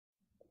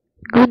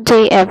Good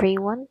day,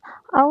 everyone.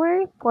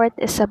 Our report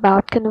is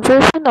about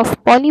conversion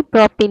of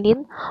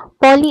polypropylene,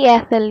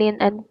 polyethylene,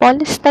 and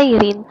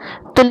polystyrene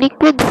to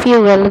liquid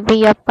fuel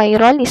via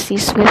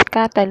pyrolysis with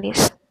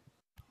catalyst.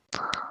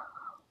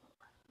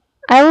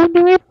 I will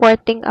be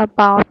reporting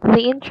about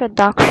the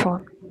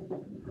introduction.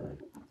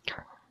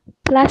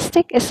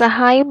 Plastic is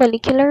a high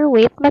molecular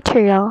weight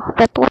material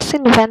that was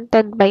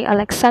invented by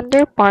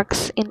Alexander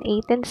Parks in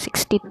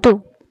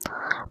 1862.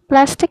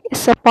 Plastic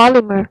is a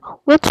polymer,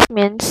 which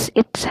means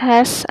it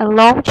has a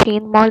long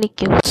chain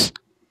molecules.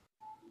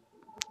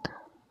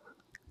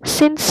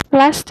 Since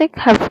plastic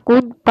have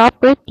good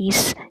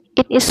properties,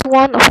 it is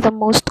one of the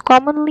most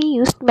commonly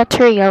used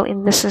material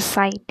in the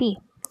society.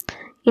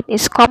 It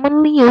is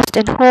commonly used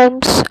in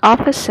homes,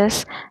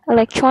 offices,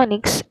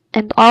 electronics,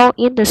 and all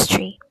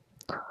industry.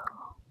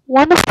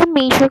 One of the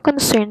major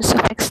concerns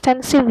of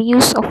extensive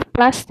use of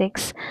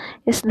plastics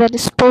is the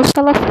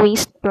disposal of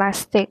waste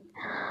plastic.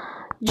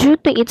 Due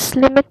to its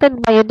limited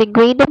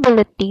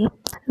biodegradability,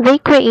 they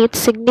create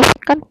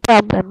significant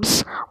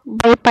problems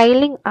by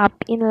piling up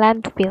in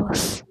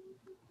landfills.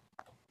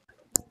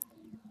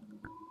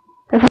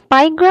 The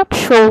pie graph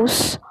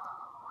shows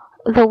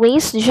the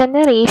waste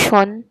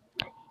generation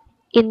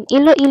in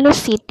Iloilo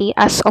City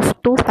as of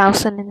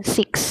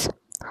 2006.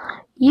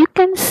 You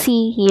can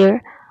see here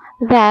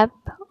that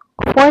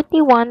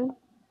 45.1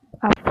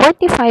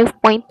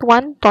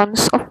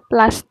 tons of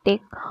plastic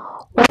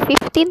or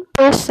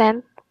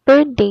 15%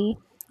 per day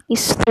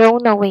is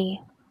thrown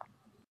away.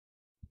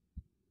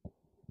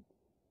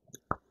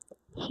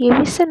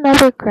 Here is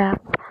another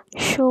graph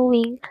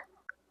showing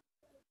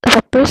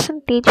the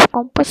percentage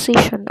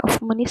composition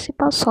of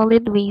municipal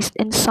solid waste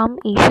in some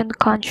Asian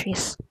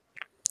countries.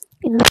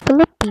 In the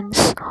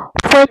Philippines,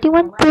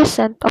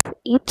 41% of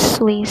its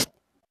waste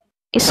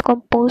is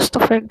composed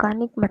of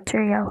organic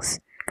materials,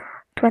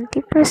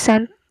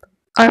 20%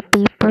 are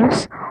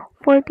papers,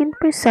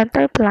 14%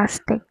 are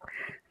plastic,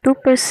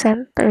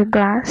 2% are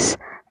glass,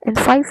 and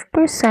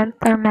 5%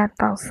 are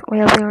metals,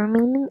 while the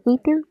remaining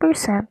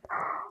 18%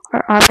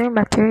 are other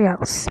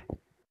materials.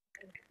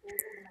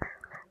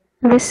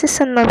 This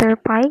is another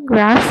pie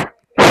graph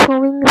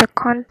showing the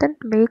content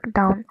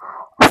breakdown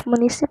of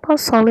municipal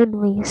solid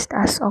waste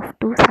as of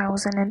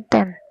 2010.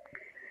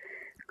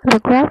 The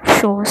graph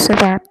shows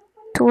that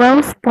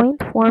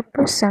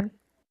 12.4%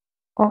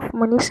 of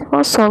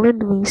municipal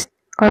solid waste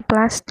are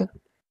plastic.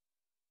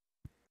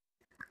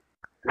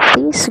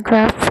 This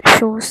graph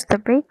shows the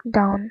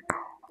breakdown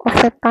of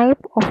the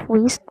type of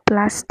waste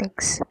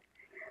plastics.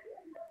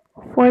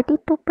 42%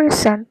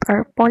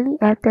 are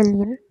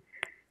polyethylene,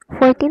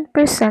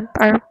 14%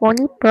 are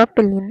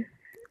polypropylene,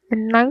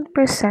 and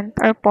 9%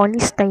 are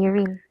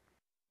polystyrene.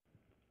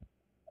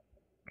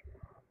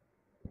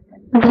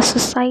 The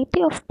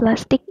Society of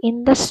Plastic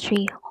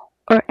Industry,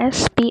 or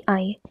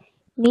SPI,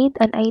 made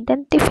an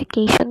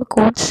identification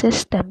code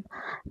system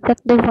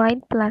that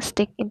divide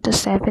plastic into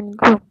 7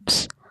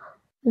 groups.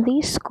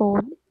 This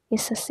code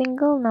is a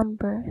single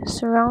number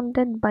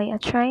surrounded by a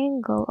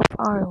triangle of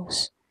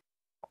arrows.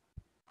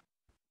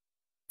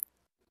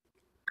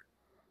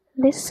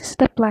 This is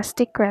the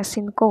plastic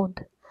resin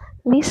code.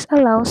 This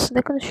allows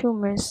the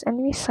consumers and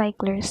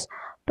recyclers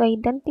to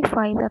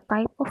identify the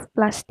type of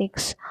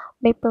plastics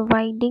by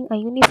providing a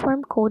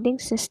uniform coding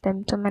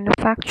system to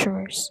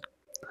manufacturers.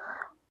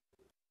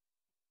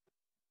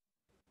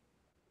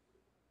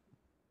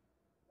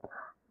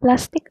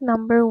 Plastic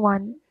number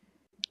 1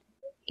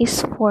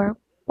 is for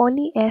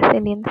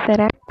polyethylene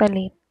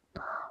terephthalate.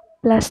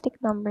 Plastic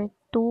number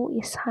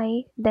 2 is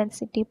high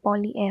density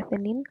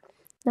polyethylene.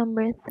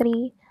 Number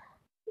 3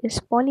 is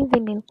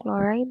polyvinyl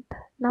chloride.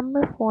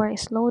 Number 4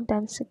 is low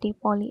density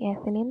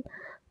polyethylene.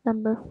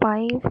 Number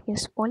 5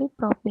 is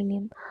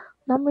polypropylene.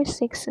 Number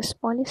 6 is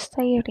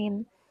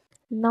polystyrene.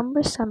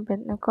 Number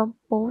 7 are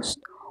composed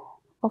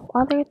of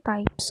other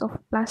types of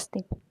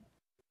plastic.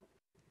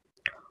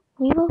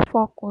 We will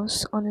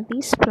focus on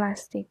these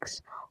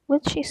plastics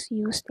which is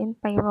used in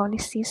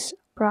pyrolysis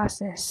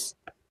process.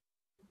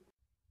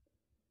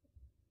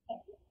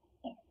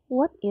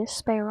 What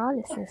is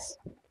pyrolysis?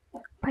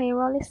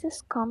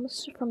 Pyrolysis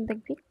comes from the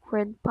Greek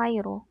word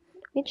pyro,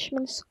 which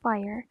means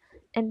fire,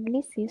 and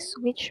lysis,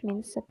 which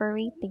means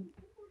separating.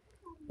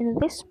 In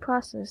this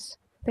process,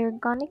 the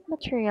organic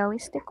material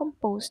is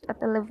decomposed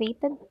at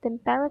elevated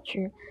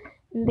temperature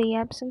in the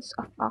absence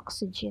of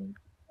oxygen.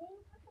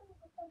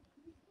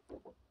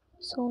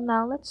 So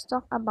now let's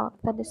talk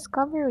about the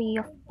discovery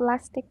of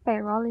plastic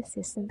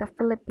pyrolysis in the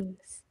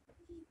Philippines.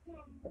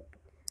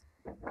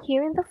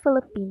 Here in the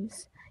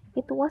Philippines,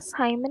 it was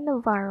Jaime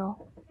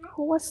Navarro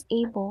who was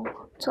able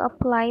to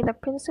apply the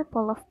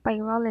principle of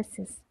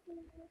pyrolysis.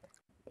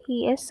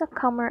 He is a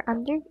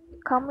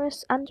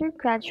commerce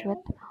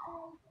undergraduate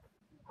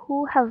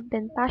who have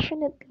been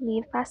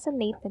passionately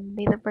fascinated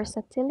by the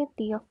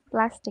versatility of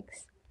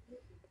plastics.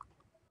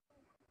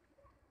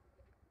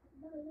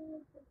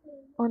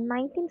 On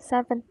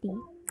 1970,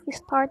 he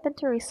started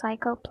to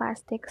recycle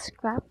plastic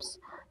scraps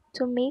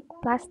to make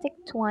plastic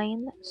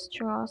twine,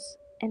 straws,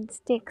 and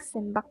sticks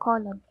in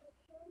Bacolod.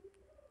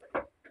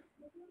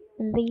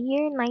 In the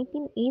year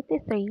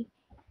 1983,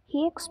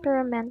 he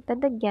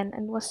experimented again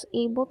and was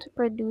able to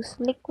produce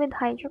liquid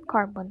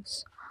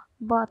hydrocarbons,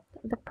 but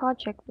the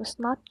project was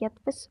not yet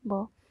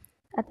feasible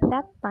at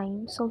that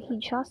time, so he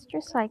just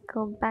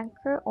recycled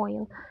bunker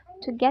oil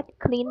to get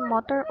clean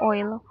motor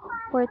oil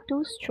for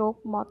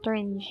two-stroke motor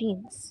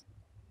engines.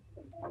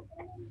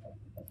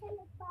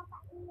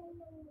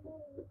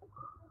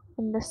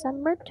 In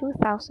December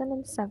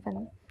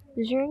 2007,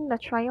 during the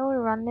trial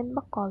run in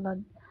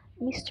Bacolod,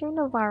 Mr.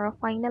 Navarro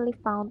finally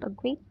found a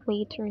great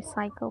way to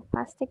recycle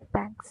plastic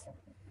bags.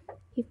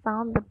 He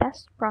found the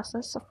best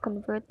process of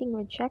converting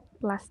reject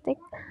plastic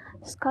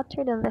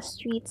scattered on the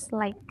streets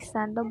like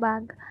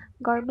sandbag,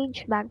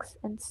 garbage bags,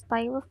 and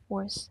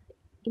styrofoams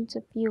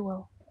into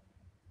fuel.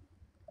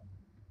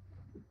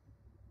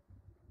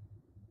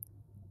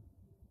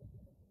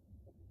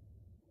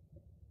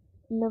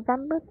 In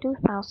November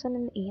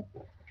 2008,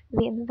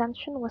 the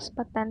invention was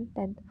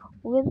patented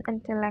with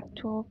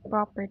intellectual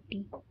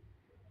property.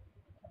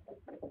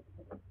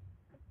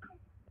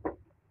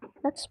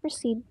 Let's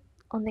proceed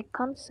on the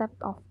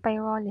concept of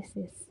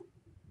pyrolysis.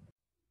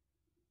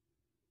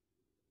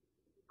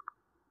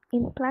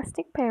 In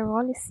plastic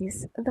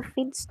pyrolysis, the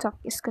feedstock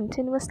is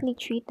continuously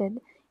treated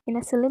in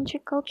a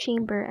cylindrical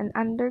chamber and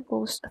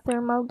undergoes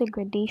thermal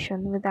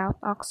degradation without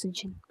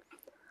oxygen.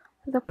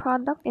 The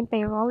product in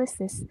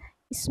pyrolysis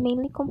is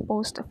mainly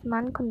composed of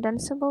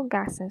non-condensable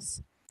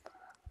gases,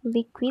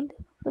 liquid,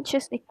 which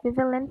is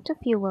equivalent to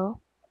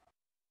fuel,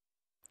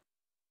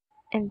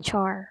 and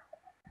char.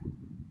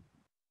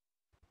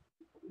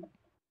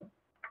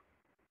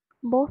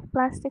 Both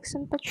plastics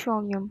and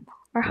petroleum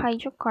are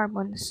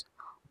hydrocarbons,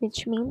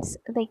 which means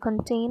they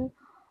contain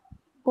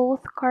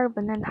both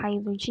carbon and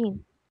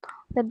hydrogen.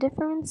 The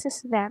difference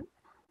is that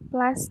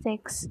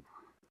plastics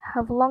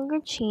have longer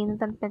chain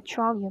than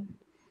petroleum.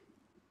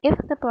 If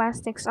the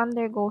plastics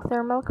undergo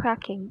thermal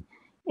cracking,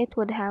 it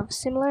would have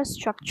similar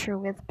structure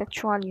with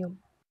petroleum.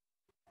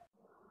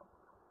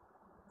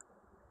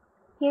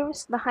 Here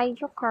is the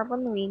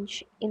hydrocarbon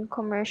range in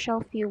commercial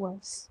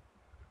fuels.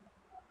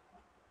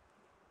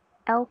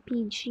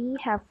 LPG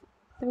have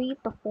 3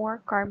 to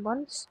 4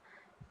 carbons,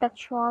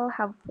 petrol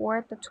have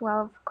 4 to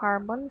 12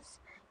 carbons,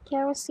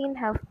 kerosene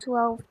have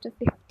 12 to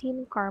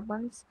 15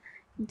 carbons,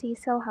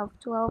 diesel have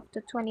 12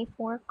 to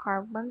 24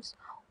 carbons,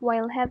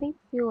 while heavy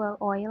fuel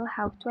oil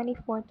have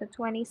 24 to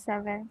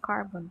 27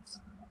 carbons.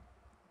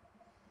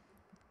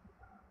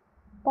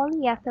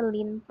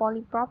 Polyethylene,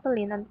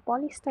 polypropylene, and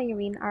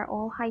polystyrene are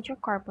all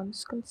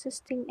hydrocarbons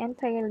consisting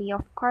entirely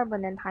of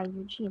carbon and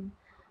hydrogen,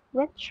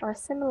 which are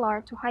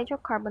similar to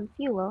hydrocarbon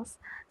fuels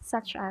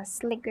such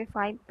as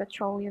liquefied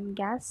petroleum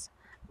gas,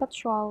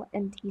 petrol,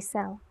 and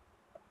diesel.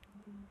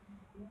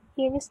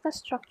 Here is the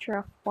structure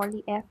of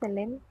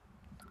polyethylene,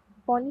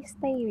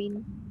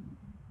 polystyrene,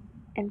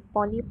 and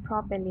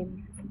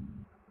polypropylene.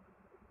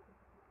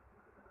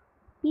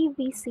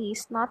 PVC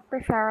is not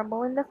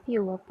preferable in the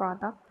fuel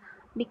product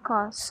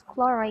because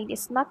chloride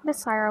is not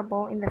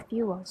desirable in the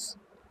fuels.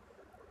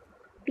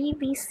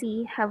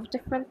 PVC have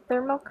different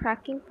thermal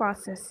cracking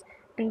process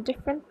and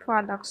different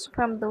products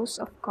from those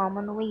of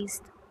common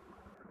waste.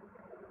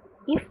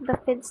 If the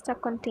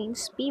feedstock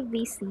contains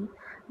PVC,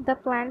 the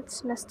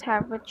plants must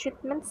have a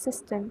treatment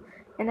system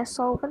and a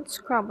solvent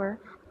scrubber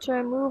to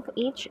remove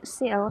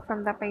HCl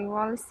from the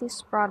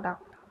pyrolysis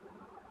product.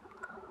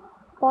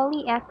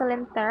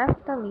 Polyethylene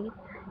terephthalate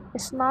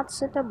is not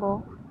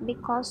suitable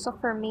because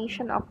of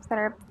formation of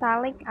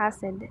terephthalic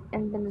acid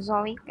and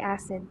benzoic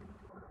acid.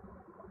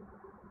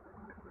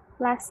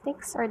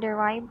 Plastics are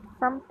derived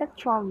from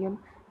petroleum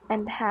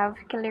and have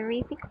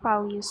calorific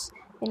values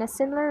in a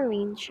similar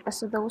range as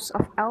those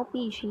of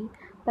LPG,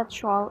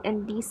 petrol,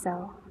 and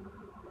diesel.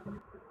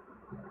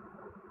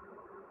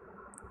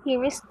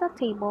 Here is the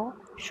table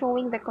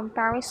showing the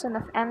comparison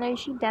of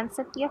energy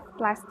density of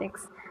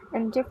plastics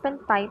and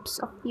different types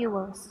of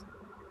fuels.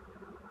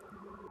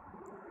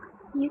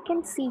 You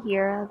can see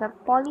here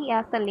that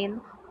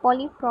polyethylene,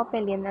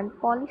 polypropylene, and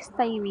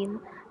polystyrene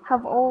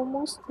have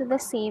almost the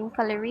same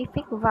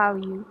calorific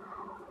value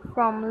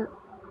from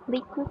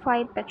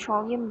liquefied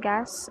petroleum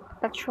gas,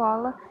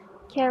 petrol,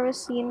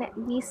 kerosene,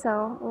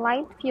 diesel,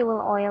 light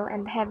fuel oil,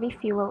 and heavy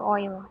fuel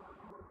oil.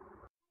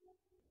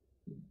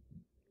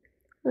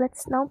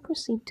 Let's now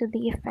proceed to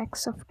the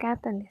effects of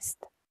catalyst.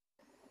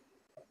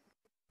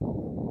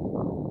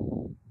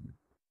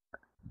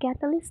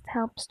 Catalyst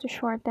helps to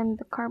shorten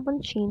the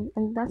carbon chain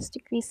and thus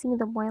decreasing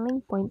the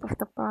boiling point of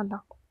the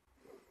product.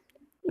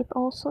 It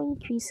also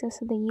increases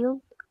the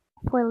yield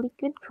for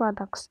liquid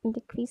products and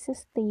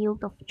decreases the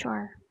yield of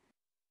char.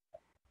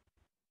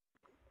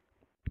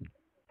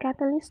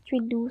 Catalysts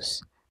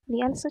reduce the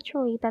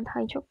unsaturated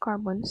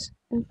hydrocarbons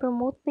and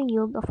promote the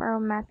yield of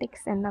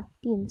aromatics and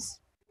naphthalene.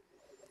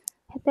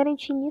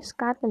 Heterogeneous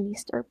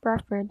catalysts are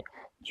preferred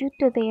due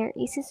to their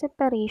easy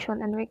separation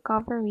and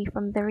recovery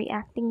from the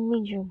reacting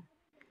medium.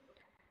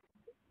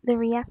 The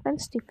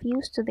reactants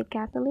diffuse to the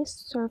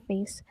catalyst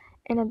surface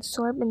and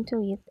adsorb into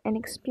it and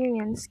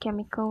experience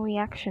chemical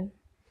reaction.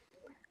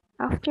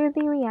 After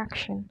the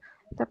reaction,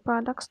 the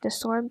products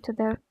desorb to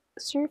the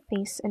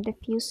surface and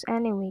diffuse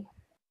anyway.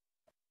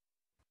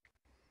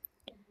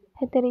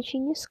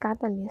 Heterogeneous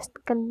catalysts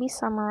can be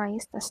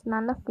summarized as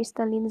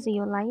nanocrystalline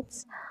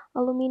zeolites,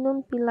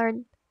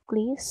 aluminum-pillared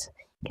clays,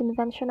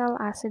 conventional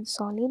acid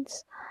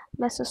solids,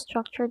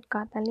 mesostructured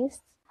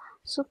catalysts,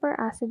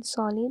 superacid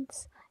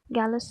solids,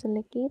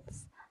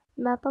 gallosilicates,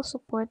 metal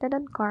supported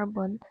on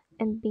carbon,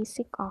 and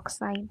basic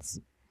oxides.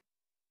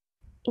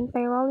 In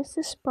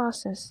pyrolysis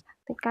process,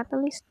 the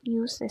catalyst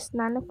used is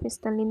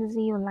nanocrystalline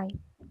zeolite.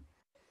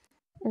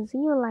 A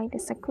zeolite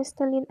is a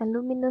crystalline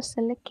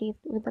aluminosilicate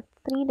with a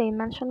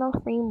three-dimensional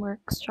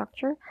framework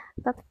structure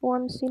that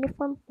forms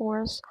uniform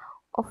pores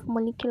of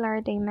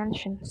molecular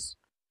dimensions.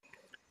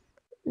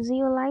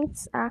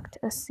 Zeolites act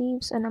as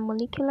sieves on a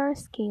molecular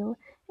scale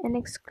and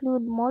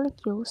exclude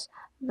molecules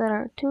that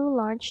are too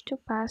large to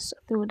pass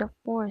through the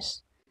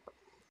pores.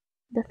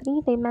 The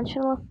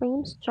three-dimensional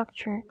frame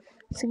structure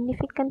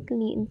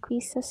significantly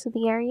increases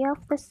the area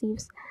of the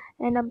sieves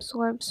and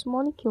absorbs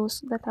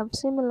molecules that have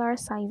similar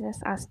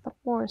sizes as the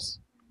pores.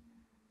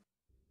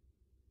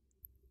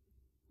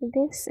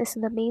 This is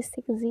the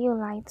basic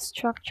zeolite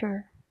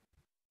structure.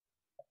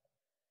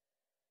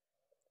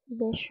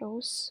 This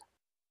shows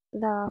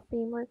the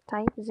framework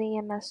type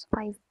ZMS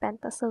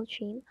 5-pentasyl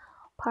chain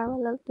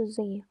parallel to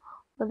Z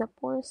with a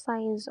pore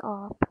size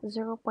of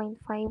 0.5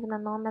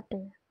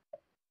 nanometer.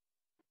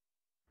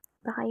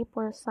 The high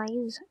pore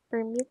size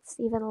permits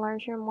even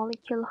larger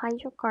molecule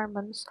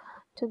hydrocarbons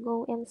to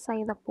go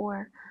inside the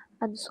pore,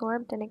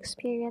 absorbed and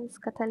experience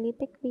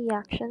catalytic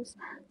reactions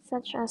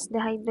such as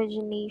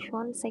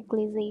dehydrogenation,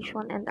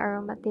 cyclization, and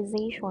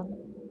aromatization.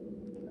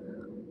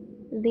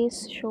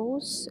 This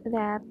shows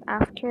that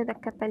after the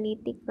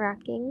catalytic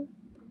cracking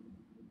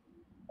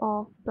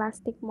of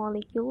plastic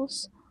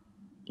molecules,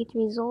 it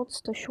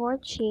results to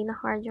short-chain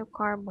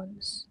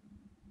hydrocarbons.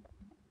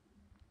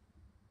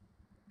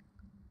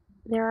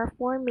 There are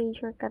four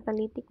major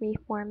catalytic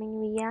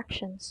reforming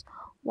reactions,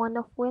 one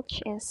of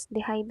which is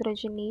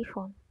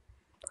dehydrogenation.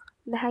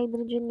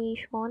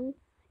 Dehydrogenation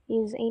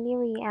is any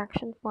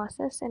reaction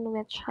process in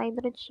which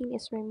hydrogen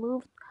is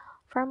removed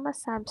from a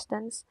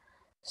substance,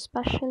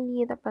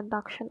 especially the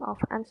production of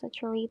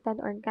unsaturated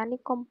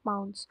organic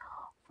compounds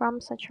from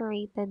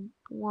saturated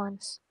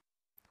ones.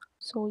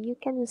 So you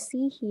can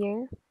see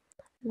here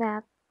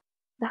that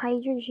the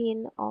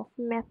hydrogen of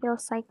methyl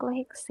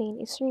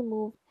cyclohexane is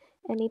removed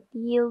and it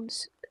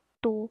yields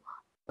to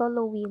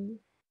toluene.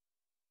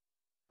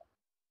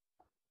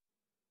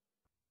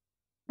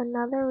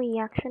 Another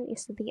reaction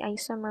is the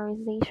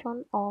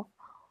isomerization of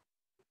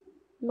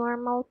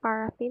normal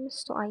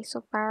paraffins to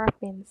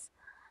isoparaffins,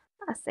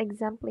 as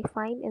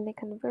exemplified in the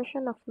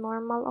conversion of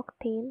normal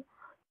octane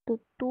to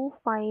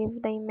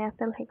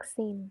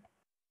 2,5-dimethylhexane.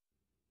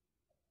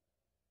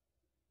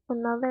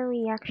 Another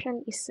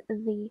reaction is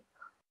the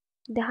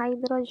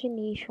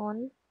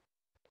dehydrogenation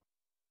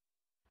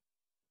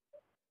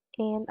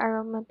and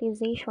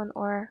aromatization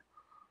or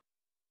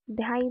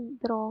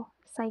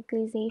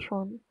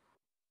dehydrocyclization.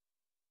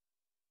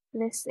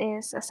 This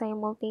is a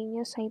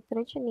simultaneous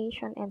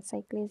hydrogenation and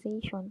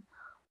cyclization.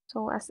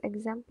 So as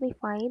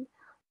exemplified,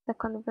 the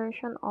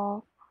conversion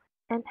of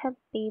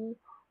N-heptane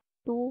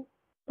to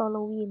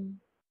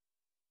toluene.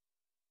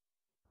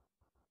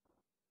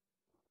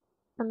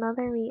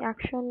 Another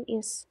reaction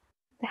is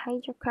the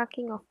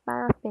hydrocracking of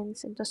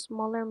paraffins into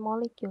smaller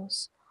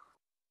molecules.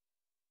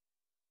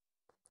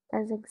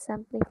 As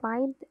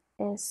exemplified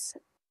is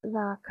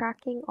the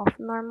cracking of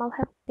normal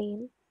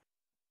heptane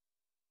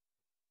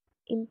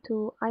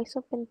into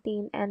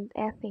isopentane and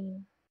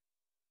ethane.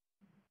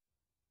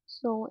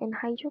 So in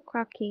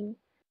hydrocracking,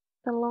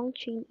 the long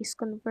chain is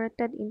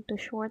converted into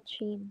short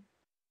chain.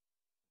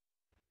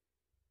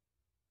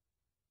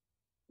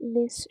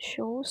 This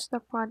shows the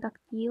product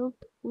yield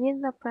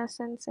with the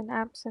presence and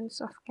absence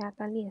of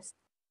catalyst.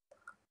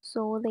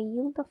 So the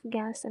yield of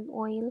gas and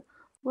oil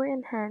were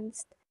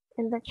enhanced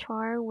and the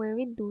char were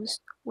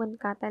reduced when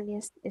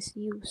catalyst is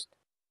used.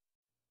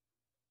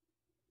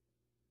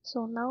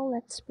 So now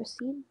let's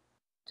proceed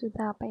to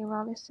the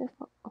pyrolysis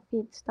of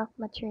feedstock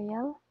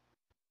material.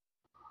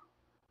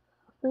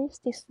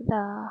 First is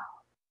the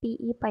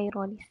PE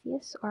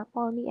pyrolysis or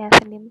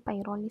polyethylene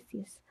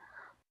pyrolysis.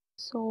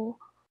 So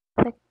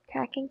the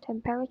cracking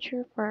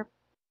temperature for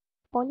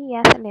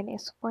polyethylene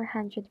is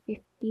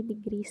 450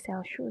 degrees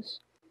Celsius.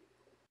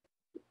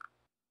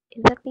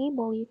 In the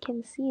table, you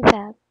can see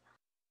that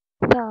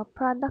the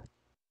product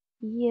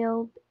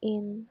yield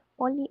in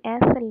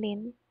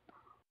polyethylene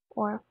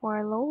or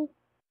for low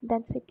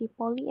density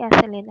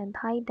polyethylene and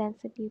high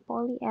density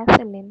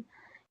polyethylene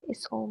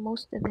is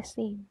almost the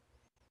same.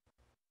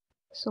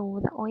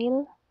 So the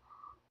oil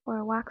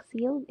or wax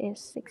yield is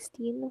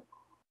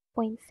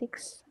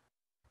 16.6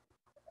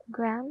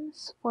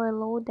 grams for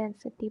low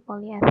density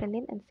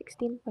polyethylene and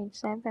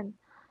 16.7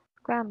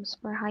 grams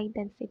for high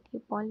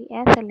density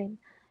polyethylene.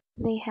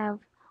 They have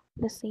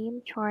the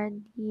same char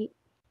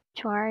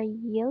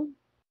yield,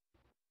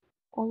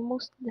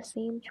 almost the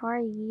same char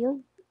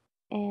yield,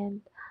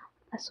 and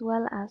as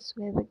well as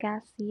with the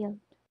gas yield.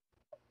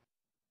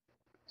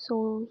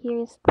 So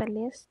here is the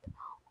list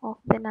of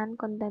the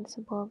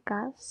non-condensable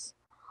gas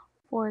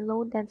for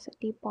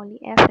low-density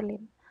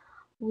polyethylene.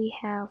 We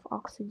have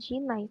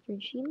oxygen,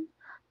 nitrogen,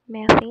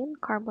 methane,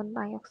 carbon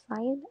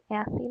dioxide,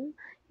 ethane,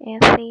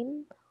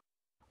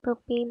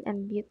 propane,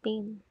 and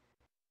butane.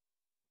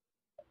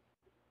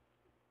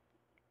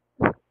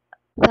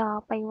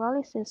 The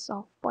pyrolysis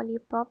of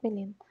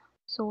polypropylene,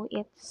 so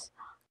its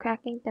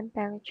cracking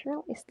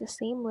temperature is the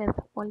same with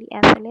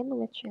polyethylene,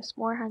 which is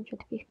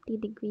 450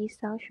 degrees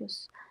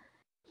Celsius.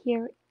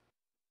 Here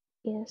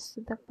is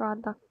the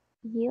product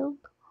yield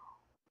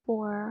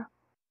for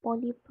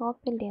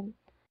polypropylene.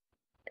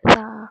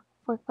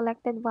 For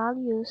collected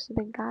values,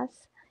 the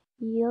gas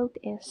yield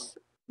is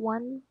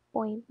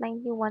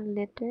 1.91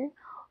 liter.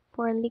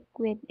 For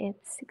liquid,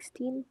 it's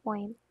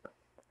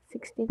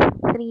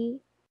 16.63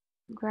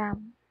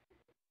 gram.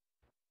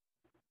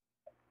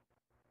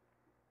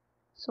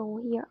 So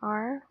here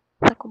are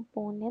the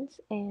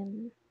components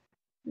in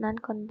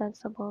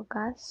non-condensable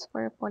gas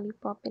for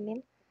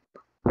polypropylene: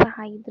 the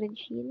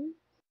hydrogen,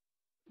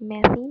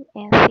 methane,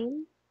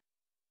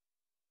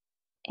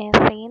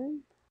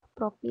 ethane,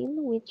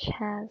 propane, which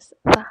has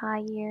the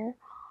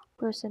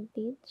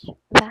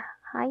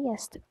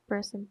highest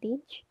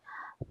percentage,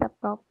 the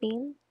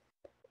propane,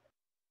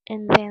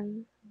 and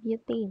then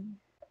butane.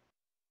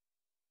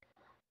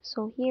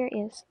 So here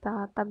is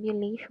the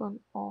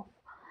tabulation of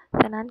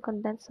the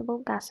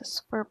non-condensable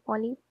gases for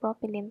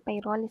polypropylene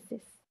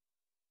pyrolysis.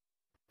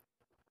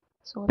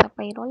 So the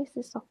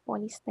pyrolysis of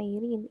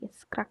polystyrene,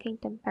 its cracking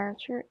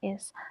temperature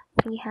is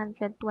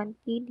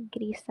 320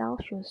 degrees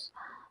Celsius.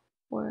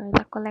 For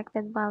the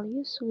collected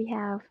values, we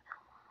have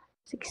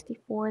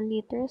 64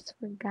 liters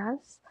for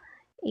gas,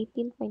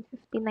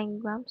 18.59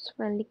 grams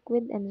for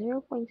liquid, and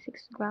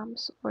 0.6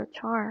 grams for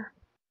char.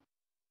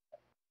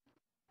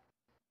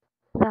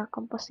 The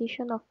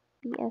composition of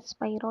PS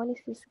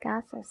pyrolysis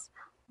gases: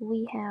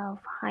 we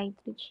have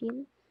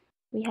hydrogen,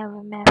 we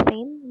have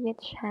methane,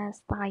 which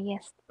has the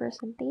highest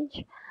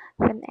percentage,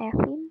 then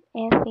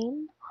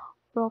ethane,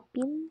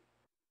 propane,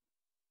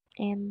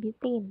 and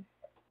butane.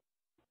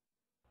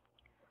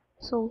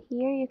 So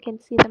here you can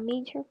see the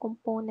major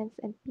components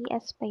in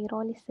PS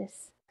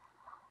pyrolysis.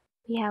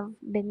 We have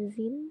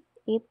benzene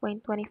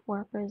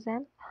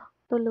 8.24%,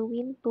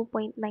 toluene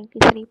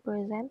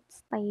 2.93%,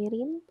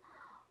 styrene,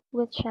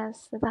 which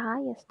has the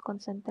highest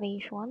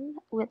concentration,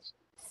 which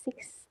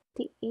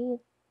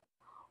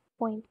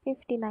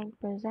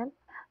 68.59%,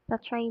 the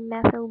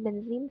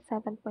trimethylbenzene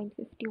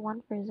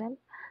 7.51%,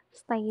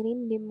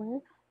 styrene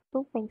dimer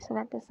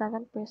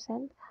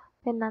 2.77%,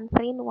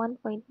 phenanthrene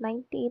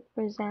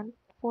 1.98%,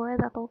 for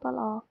the total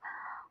of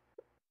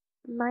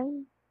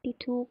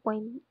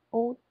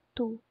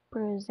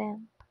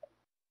 92.02%.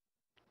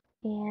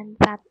 And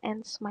that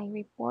ends my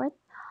report.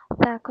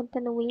 The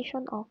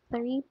continuation of the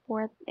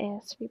report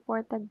is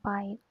reported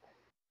by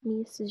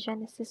Miss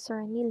Genesis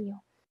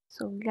Cernilio.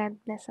 So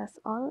God bless us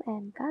all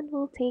and God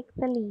will take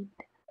the lead.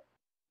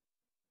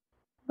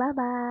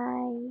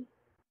 Bye-bye.